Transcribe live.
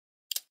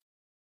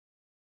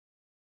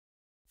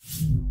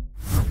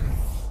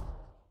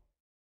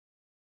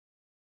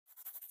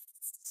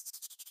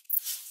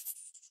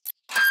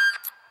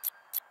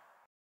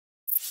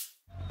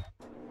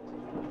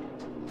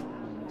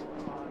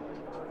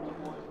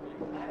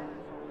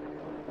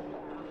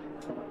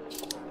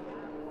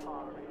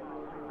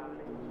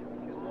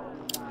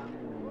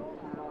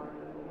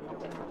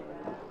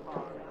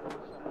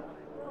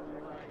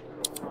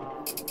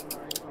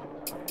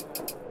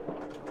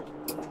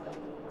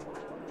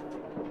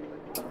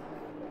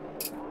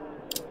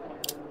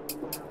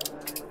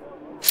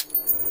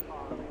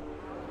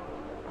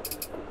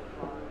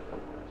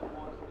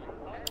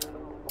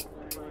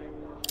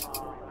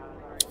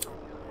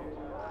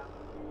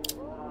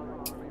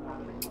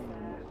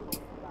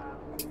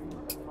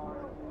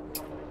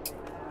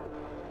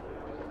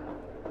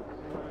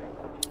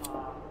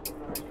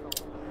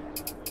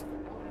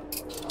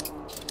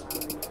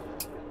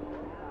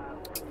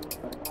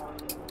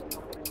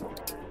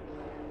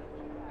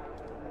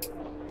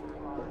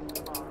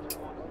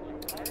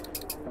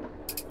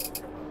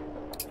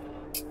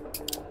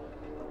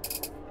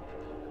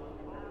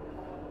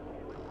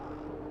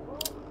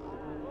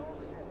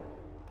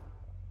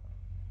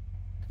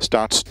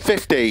Starts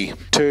 50,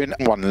 turn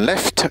 1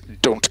 left,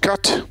 don't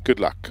cut, good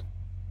luck.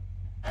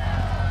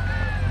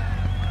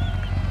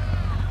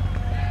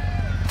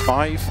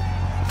 5,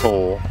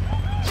 4,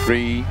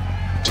 3,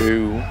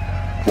 2,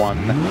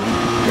 1,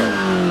 go.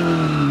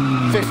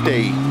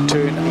 50,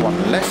 turn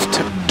 1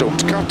 left,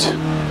 don't cut,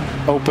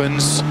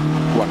 opens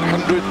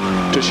 100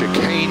 to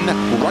chicane,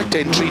 right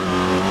entry.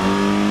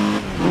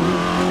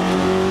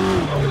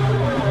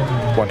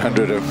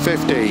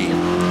 150,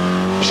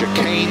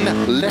 chicane,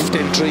 left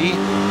entry.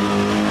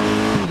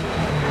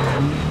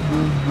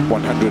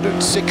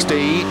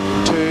 160,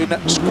 turn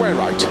square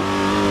right.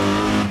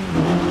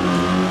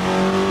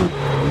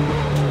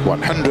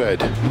 100,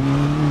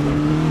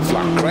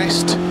 flat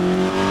crest.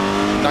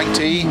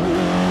 90,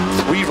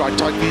 3 right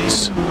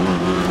tightens.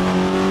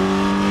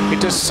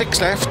 Into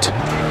 6 left,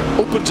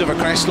 opens of a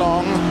crest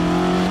long.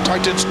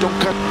 Tightens, don't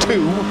cut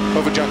 2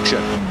 of a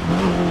junction.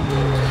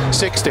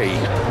 60,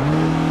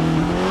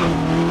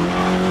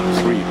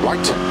 3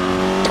 right.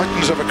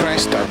 Tightens of a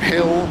crest,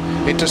 downhill,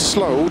 into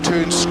slow,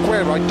 turn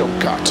square right, don't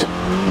cut.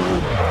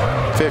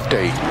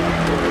 50.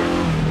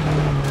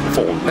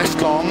 4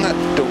 left long,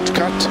 don't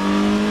cut,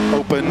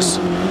 opens,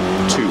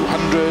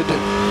 200.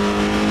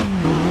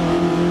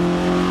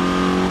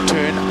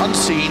 Turn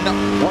unseen,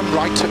 1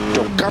 right,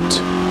 don't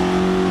cut.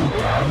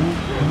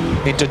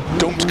 Into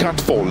don't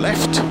cut, 4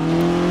 left.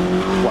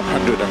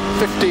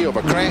 150 of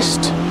a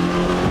crest.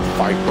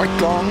 5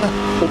 right long,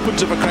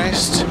 opens of a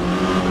crest.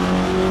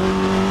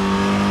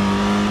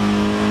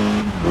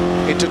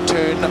 Into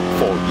turn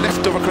 4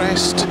 left of a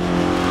crest,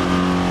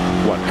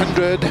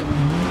 100,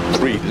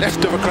 3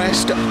 left of a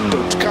crest,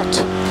 don't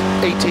cut,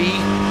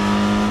 80,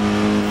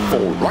 4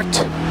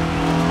 right,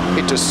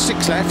 into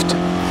 6 left,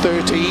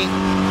 30,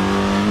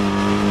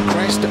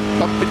 crest,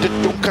 bump into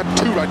don't cut,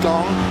 2 right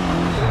long,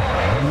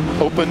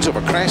 opens of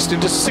a crest,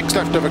 into 6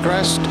 left of a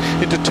crest,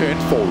 into turn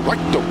 4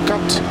 right, don't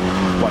cut,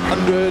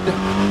 100,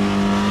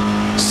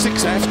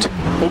 6 left,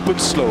 open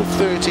slow,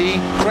 30,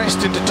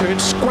 crest into turn,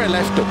 square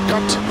left, don't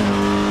cut,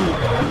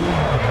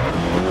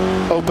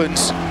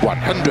 opens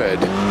 100,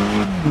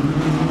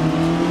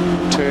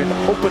 turn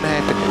open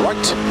hairpin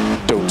right,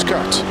 don't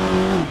cut,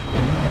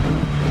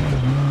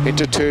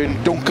 into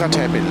turn, don't cut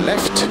hairpin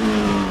left,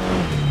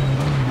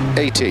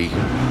 80,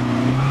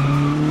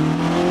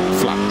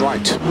 flat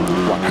right,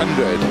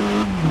 100,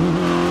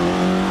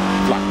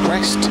 flat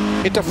crest,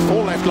 into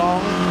 4 left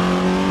long,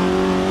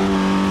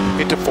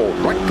 into 4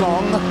 right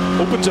long,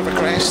 opens of a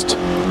crest,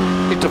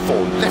 into 4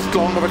 left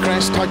long of a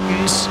crest,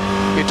 tightens,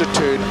 into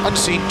turn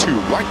unseen 2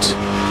 right,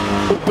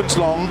 opens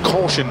long,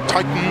 caution,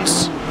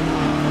 tightens,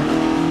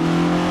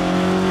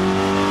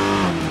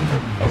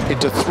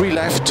 into 3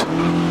 left,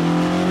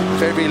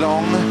 very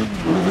long,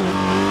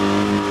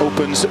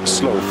 opens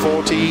slow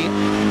 40,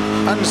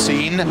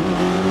 unseen,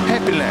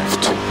 hairpin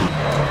left,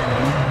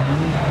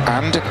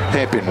 and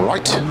hairpin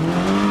right,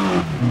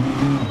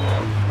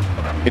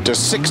 into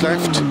 6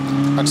 left,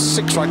 and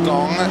 6 right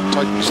long,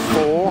 tightens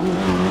 4,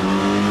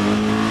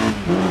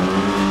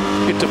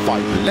 into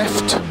 5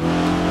 left,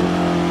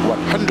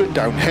 100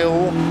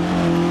 downhill,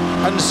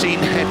 unseen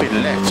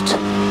hairpin left,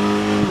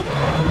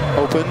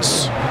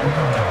 opens,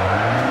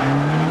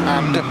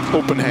 and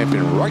open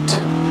hairpin right,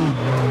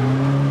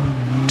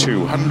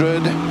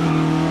 200,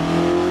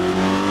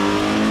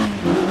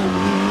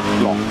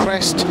 long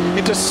crest,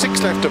 into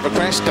 6 left of a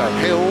crest,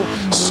 downhill,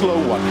 slow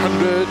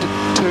 100,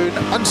 turn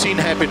unseen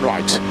hairpin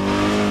right.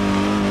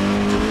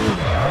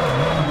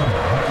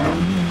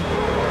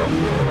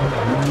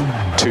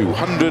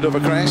 200 of a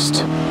crest,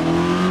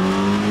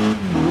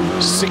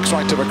 6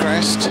 right of a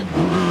crest,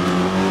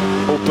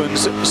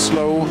 opens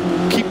slow,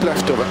 keep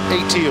left of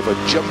 80 of a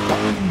jump,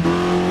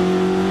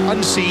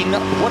 unseen,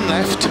 1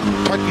 left,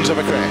 tightens of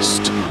a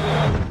crest,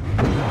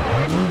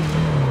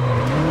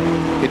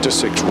 into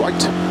 6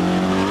 right,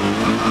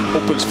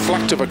 opens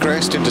flat of a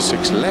crest, into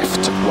 6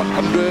 left,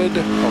 100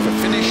 of a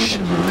finish,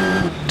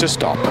 to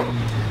stop.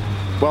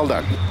 Well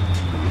done.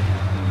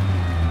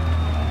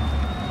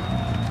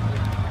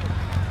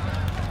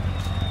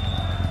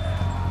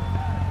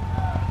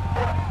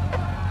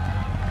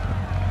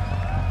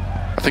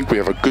 I think we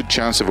have a good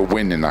chance of a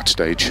win in that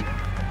stage.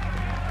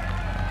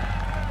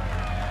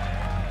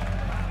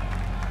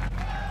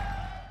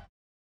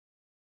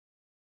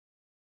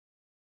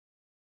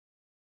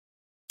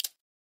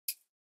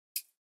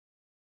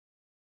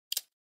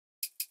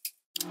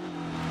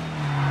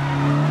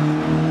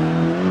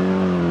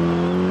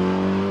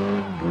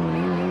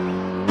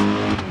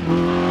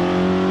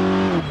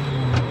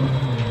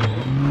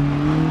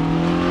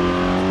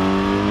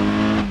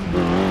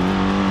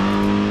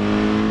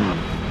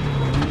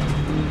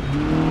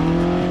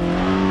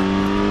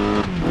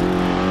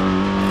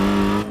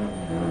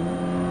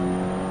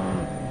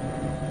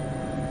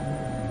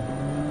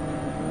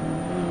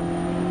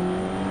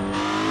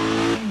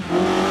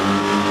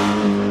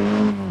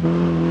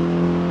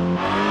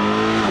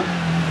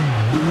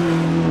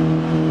 Bye.